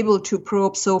been able to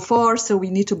probe so far, so we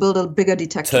need to build a bigger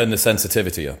detector. Turn the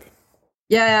sensitivity up.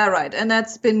 Yeah, right. And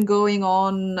that's been going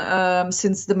on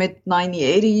since the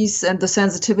mid-1980s, and the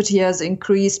sensitivity has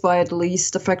increased by at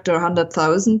least a factor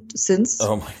 100,000 since.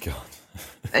 Oh, my God.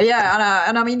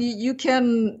 You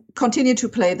can continue to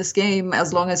play this game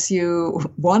as long as you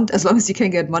want, as long as you can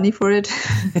get money for it.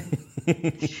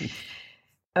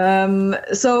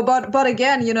 But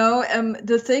again,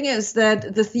 the thing is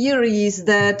that the theories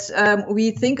that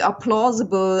we think are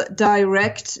plausible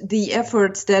direct the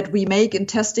efforts that we make in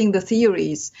testing the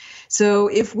theories. So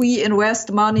if we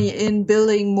invest money in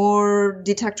building more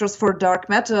detectors for dark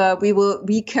matter,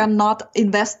 we cannot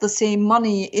invest the same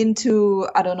money into,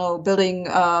 I don't know, building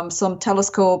some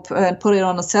telescope and put it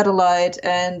on a satellite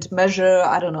and measure,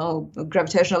 I don't know,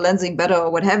 gravitational lensing better or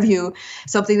what have you,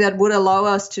 something that would allow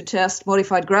us to test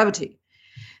modified gravity.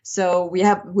 So we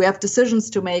have decisions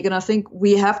to make, and I think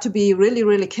we have to be really,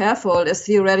 really careful as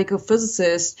theoretical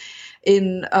physicists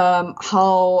in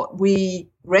how we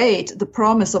rate the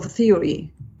promise of a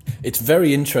theory. It's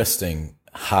very interesting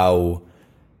how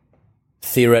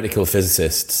theoretical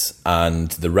physicists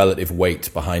and the relative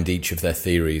weight behind each of their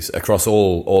theories across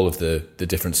all of the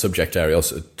different subject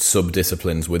areas,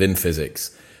 sub-disciplines within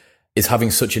physics, is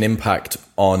having such an impact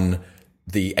on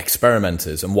the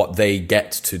experimenters and what they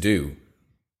get to do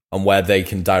and where they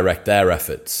can direct their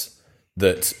efforts,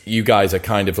 that you guys are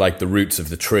kind of like the roots of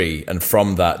the tree, and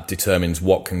from that determines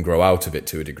what can grow out of it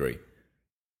to a degree.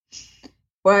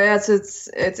 Well, yes,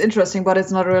 it's interesting, but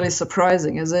it's not really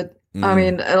surprising, is it? I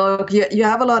mean, look, you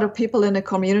have a lot of people in a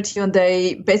community, and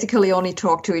they basically only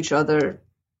talk to each other.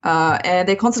 And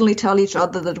they constantly tell each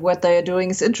other that what they are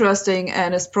doing is interesting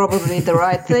and is probably the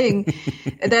right thing.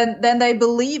 And then they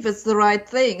believe it's the right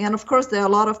thing. And of course, there are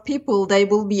a lot of people, they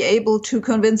will be able to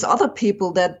convince other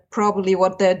people that probably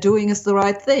what they're doing is the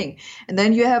right thing. And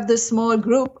then you have this small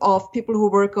group of people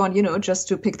who work on, just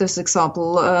to pick this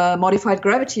example, modified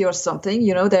gravity or something.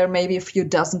 There may be a few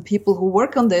dozen people who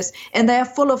work on this, and they are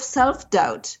full of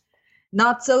self-doubt.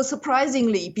 Not so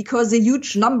surprisingly, because a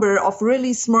huge number of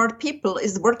really smart people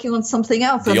is working on something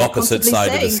else. The opposite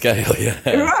side of the scale, yeah.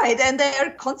 Right, and they are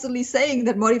constantly saying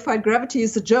that modified gravity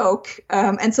is a joke.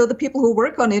 And so the people who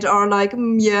work on it are like,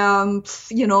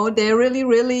 they're really,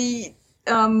 really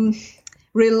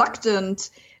reluctant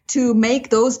to make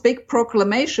those big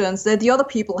proclamations that the other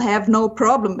people have no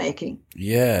problem making.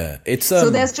 Yeah, it's so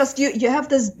there's just you have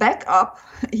this backup,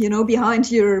 behind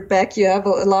your back. You have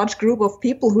a large group of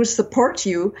people who support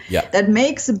you. Yeah. That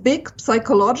makes a big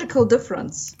psychological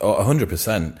difference. Oh,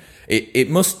 100%. It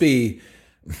must be.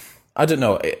 I don't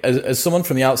know. As someone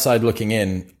from the outside looking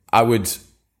in, I would.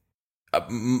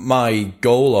 My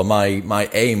goal or my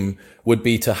aim would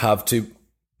be to have to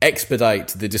expedite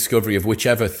the discovery of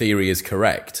whichever theory is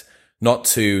correct, not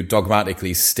to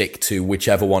dogmatically stick to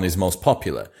whichever one is most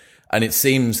popular. And it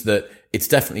seems that it's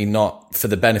definitely not for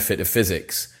the benefit of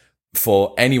physics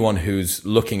for anyone who's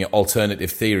looking at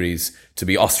alternative theories to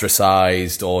be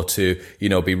ostracized or to,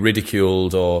 be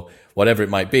ridiculed or whatever it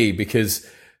might be, because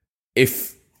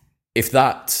if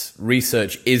that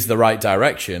research is the right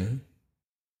direction,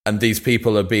 and these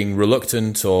people are being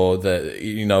reluctant, or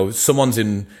someone's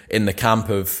in the camp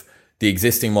of the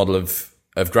existing model of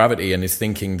gravity and is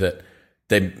thinking that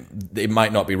it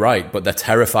might not be right, but they're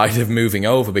terrified of moving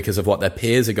over because of what their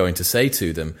peers are going to say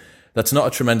to them. That's not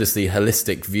a tremendously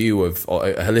holistic view or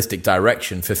a holistic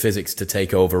direction for physics to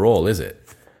take overall, is it?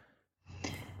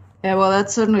 Yeah, well,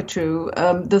 that's certainly true.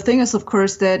 The thing is, of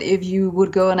course, that if you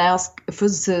would go and ask a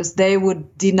physicist, they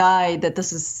would deny that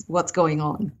this is what's going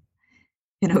on.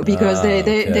 Because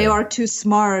they are too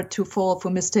smart to fall for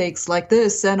mistakes like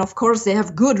this. And of course, they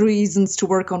have good reasons to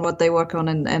work on what they work on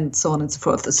and so on and so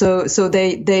forth. So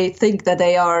they think that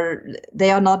they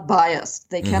are not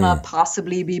biased. They cannot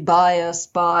possibly be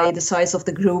biased by the size of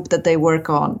the group that they work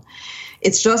on.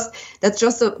 That's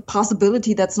just a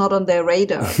possibility that's not on their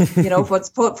radar.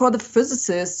 For the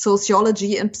physicists,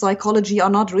 sociology and psychology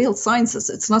are not real sciences.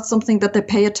 It's not something that they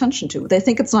pay attention to. They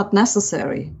think it's not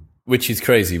necessary. Which is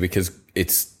crazy, because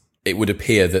it would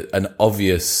appear that an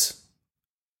obvious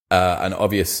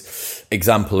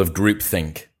example of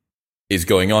groupthink is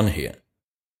going on here.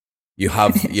 You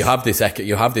have this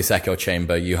echo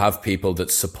chamber. You have people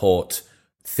that support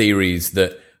theories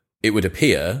that it would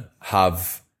appear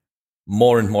have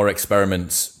more and more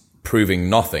experiments proving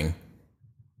nothing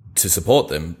to support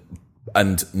them,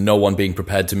 and no one being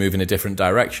prepared to move in a different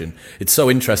direction. It's so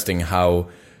interesting how,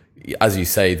 as you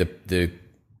say, the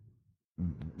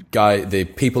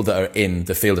people that are in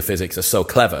the field of physics are so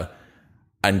clever,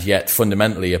 and yet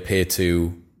fundamentally appear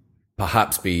to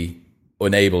perhaps be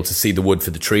unable to see the wood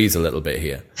for the trees a little bit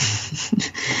here.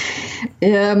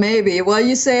 Yeah, maybe. Well,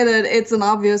 you say that it's an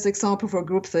obvious example for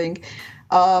groupthink,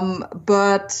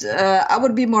 but I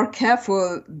would be more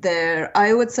careful there.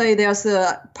 I would say there's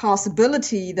a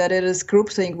possibility that it is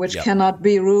groupthink, which cannot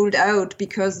be ruled out,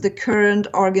 because the current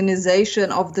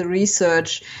organization of the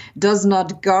research does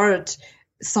not guard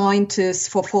scientists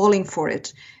for falling for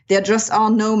it. There just are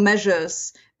no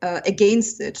measures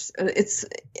against it.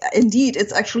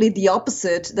 It's actually the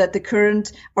opposite, that the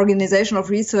current organization of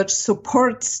research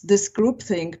supports this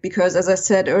groupthink, because, as I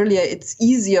said earlier, it's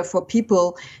easier for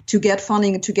people to get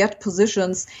funding, to get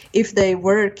positions if they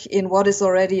work in what is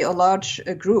already a large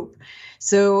group.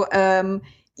 So,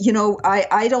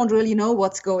 I don't really know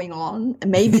what's going on.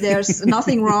 Maybe there's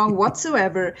nothing wrong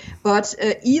whatsoever. But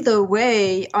either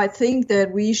way, I think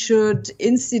that we should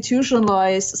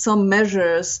institutionalize some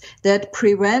measures that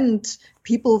prevent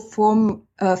people from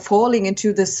falling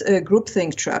into this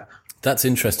groupthink trap. That's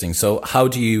interesting. So how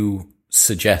do you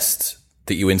suggest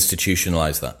that you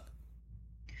institutionalize that?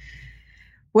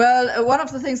 Well, one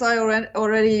of the things I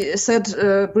already said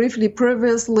briefly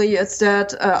previously is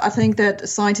that I think that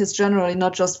scientists generally,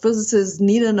 not just physicists,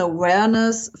 need an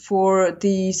awareness for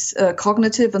these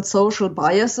cognitive and social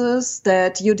biases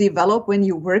that you develop when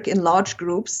you work in large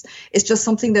groups. It's just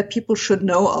something that people should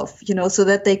know of, so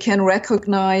that they can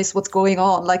recognize what's going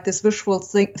on, like this visual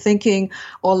thinking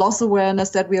or loss awareness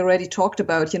that we already talked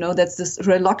about. That's this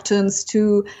reluctance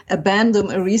to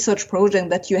abandon a research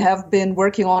project that you have been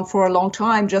working on for a long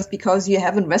time, just because you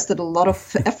have invested a lot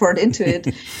of effort into it.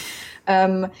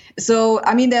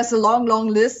 There's a long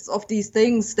list of these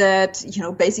things that,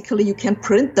 basically you can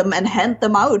print them and hand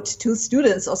them out to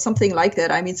students or something like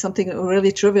that. Something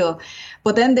really trivial.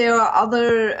 But then there are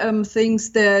other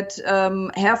things that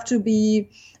have to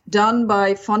be done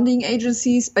by funding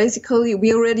agencies. Basically,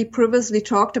 we already previously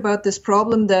talked about this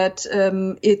problem that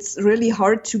it's really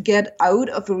hard to get out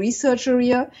of a research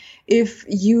area if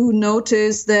you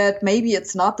notice that maybe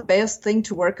it's not the best thing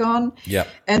to work on. Yeah.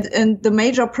 And the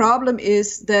major problem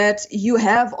is that you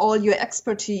have all your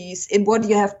expertise in what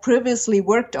you have previously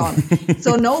worked on.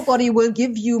 So nobody will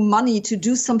give you money to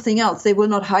do something else. They will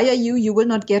not hire you. You will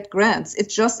not get grants.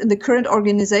 It's just in the current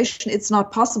organization, it's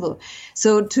not possible.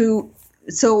 So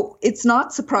it's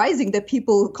not surprising that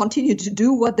people continue to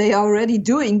do what they are already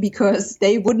doing, because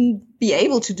they wouldn't be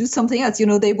able to do something else.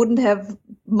 They wouldn't have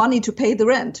money to pay the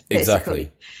rent, basically.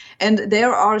 Exactly. And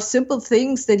there are simple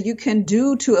things that you can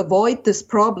do to avoid this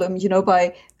problem,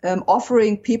 by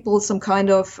offering people some kind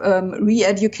of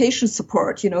re-education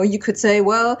support. You could say,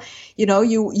 well,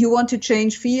 you want to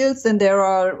change fields, and there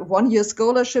are 1-year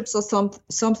scholarships or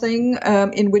something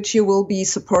in which you will be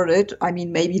supported.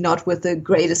 Maybe not with the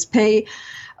greatest pay,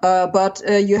 but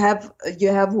you have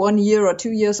 1 year or 2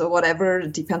 years or whatever,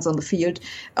 it depends on the field,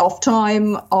 of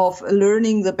time of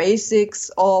learning the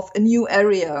basics of a new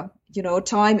area.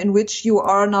 Time in which you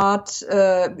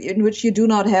do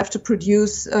not have to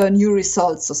produce new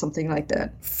results or something like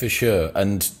that. For sure.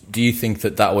 And do you think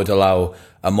that would allow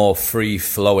a more free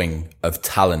flowing of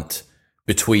talent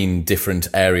between different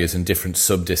areas and different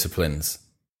subdisciplines?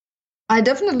 I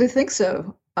definitely think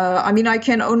so. I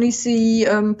can only see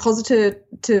positive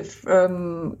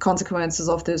consequences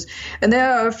of this. And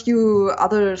there are a few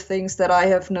other things that I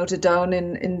have noted down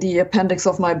in the appendix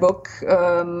of my book.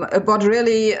 But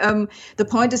really, the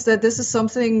point is that this is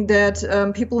something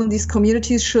that people in these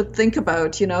communities should think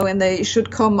about, and they should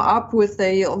come up with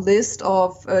a list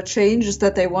of changes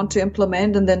that they want to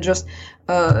implement, and then just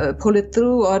pull it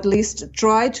through, or at least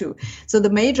try to. So the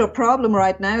major problem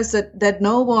right now is that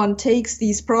no one takes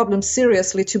these problems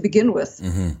seriously to begin with.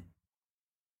 Mm-hmm.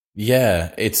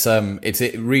 Yeah, it's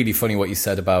really funny what you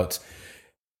said about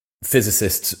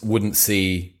physicists wouldn't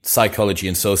see psychology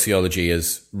and sociology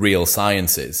as real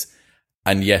sciences,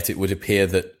 and yet it would appear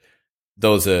that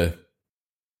those are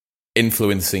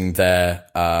influencing their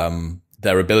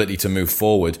ability to move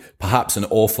forward, perhaps an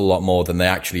awful lot more than they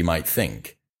actually might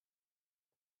think.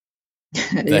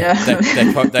 Their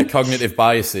cognitive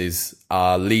biases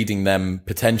are leading them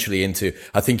potentially into,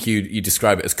 I think you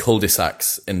describe it as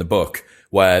cul-de-sacs in the book,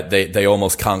 where they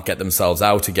almost can't get themselves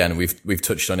out again. We've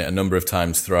touched on it a number of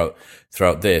times throughout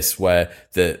this, where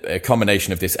a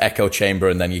combination of this echo chamber,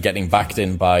 and then you're getting backed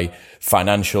in by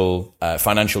financial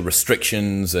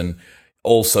restrictions, and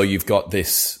also you've got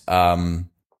this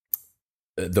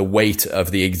the weight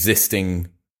of the existing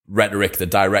rhetoric, the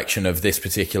direction of this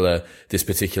particular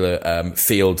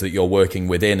field that you're working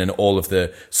within, and all of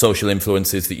the social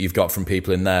influences that you've got from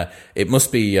people in there. It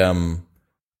must be a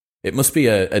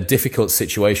difficult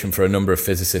situation for a number of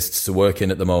physicists to work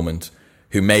in at the moment,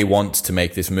 who may want to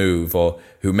make this move, or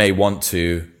who may want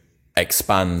to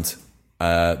expand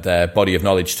their body of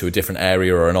knowledge to a different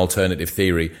area or an alternative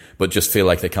theory, but just feel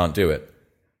like they can't do it.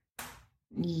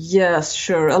 Yes,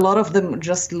 sure. A lot of them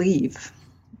just leave.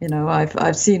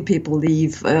 I've seen people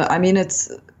leave.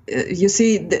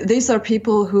 These are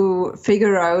people who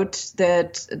figure out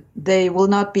that they will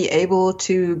not be able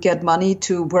to get money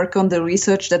to work on the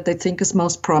research that they think is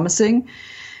most promising.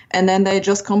 and then they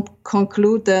just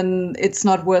conclude then it's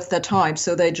not worth their time,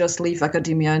 so they just leave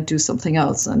academia and do something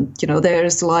else. And there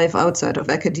is life outside of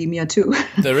academia too.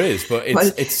 There is, but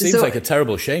it seems like a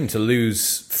terrible shame to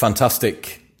lose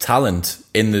fantastic talent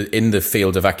in the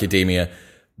field of academia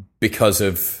because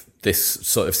of this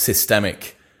sort of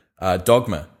systemic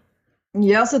dogma.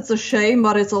 Yes, it's a shame,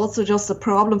 but it's also just a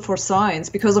problem for science,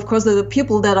 because of course the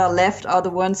people that are left are the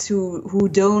ones who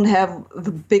don't have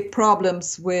the big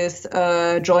problems with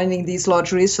joining these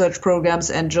large research programs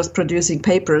and just producing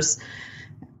papers.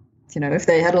 If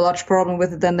they had a large problem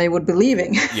with it, then they would be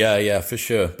leaving. Yeah, for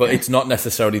sure. But it's not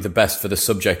necessarily the best for the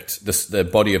subject, the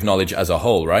body of knowledge as a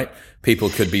whole, right? People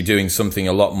could be doing something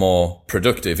a lot more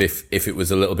productive if it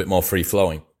was a little bit more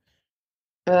free-flowing.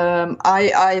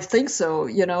 I think so.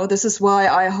 This is why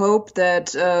I hope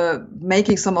that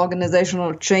making some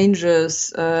organizational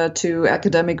changes to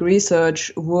academic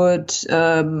research would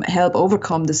help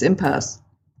overcome this impasse.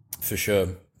 For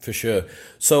sure.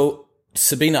 So,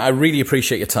 Sabine, I really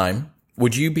appreciate your time.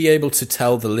 Would you be able to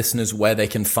tell the listeners where they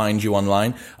can find you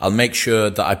online? I'll make sure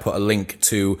that I put a link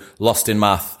to Lost in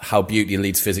Math, How Beauty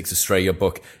Leads Physics Astray, your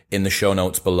book, in the show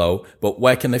notes below. But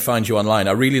where can they find you online?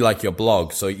 I really like your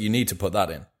blog, so you need to put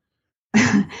that in.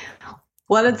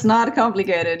 Well, it's not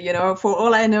complicated. For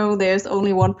all I know, there's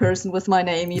only one person with my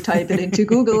name. You type it into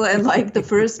Google and the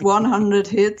first 100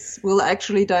 hits will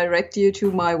actually direct you to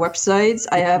my websites.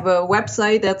 I have a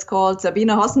website that's called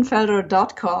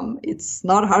sabinehossenfelder.com. It's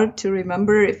not hard to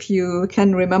remember if you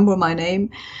can remember my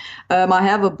name. I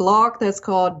have a blog that's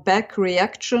called Back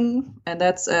Reaction, and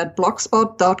that's at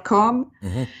blogspot.com.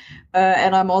 Mm-hmm.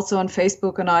 And I'm also on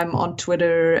Facebook, and I'm on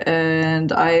Twitter,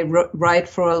 and I write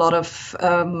for a lot of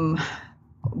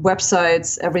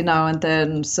websites every now and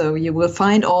then. So you will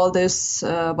find all this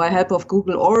by help of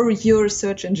Google or your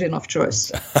search engine of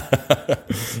choice.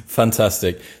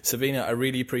 Fantastic. Sabine, I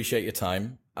really appreciate your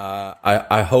time.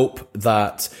 I hope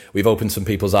that we've opened some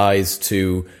people's eyes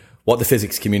to what the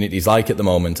physics community is like at the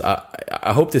moment.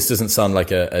 I hope this doesn't sound like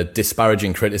a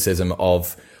disparaging criticism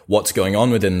of what's going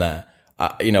on within there.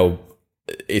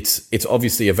 It's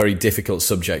obviously a very difficult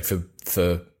subject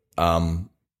for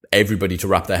everybody to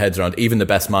wrap their heads around, even the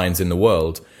best minds in the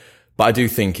world. But I do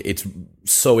think it's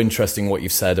so interesting what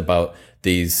you've said about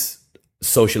these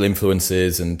social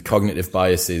influences and cognitive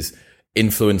biases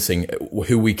influencing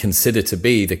who we consider to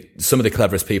be some of the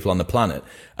cleverest people on the planet.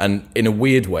 And in a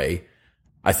weird way,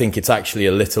 I think it's actually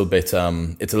a little bit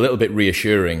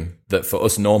reassuring that for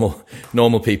us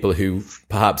normal people who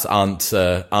perhaps aren't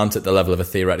at the level of a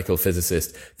theoretical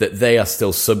physicist, that they are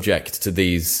still subject to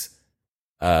these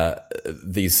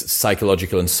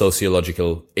psychological and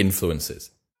sociological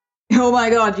influences. Oh my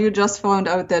God, you just found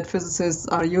out that physicists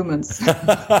are humans.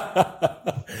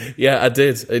 Yeah, I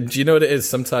did. Do you know what it is?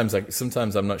 Sometimes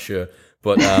I'm not sure.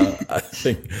 But I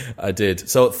think I did.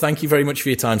 So thank you very much for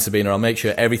your time, Sabine. I'll make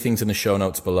sure everything's in the show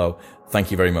notes below. Thank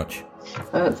you very much.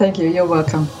 Thank you. You're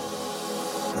welcome.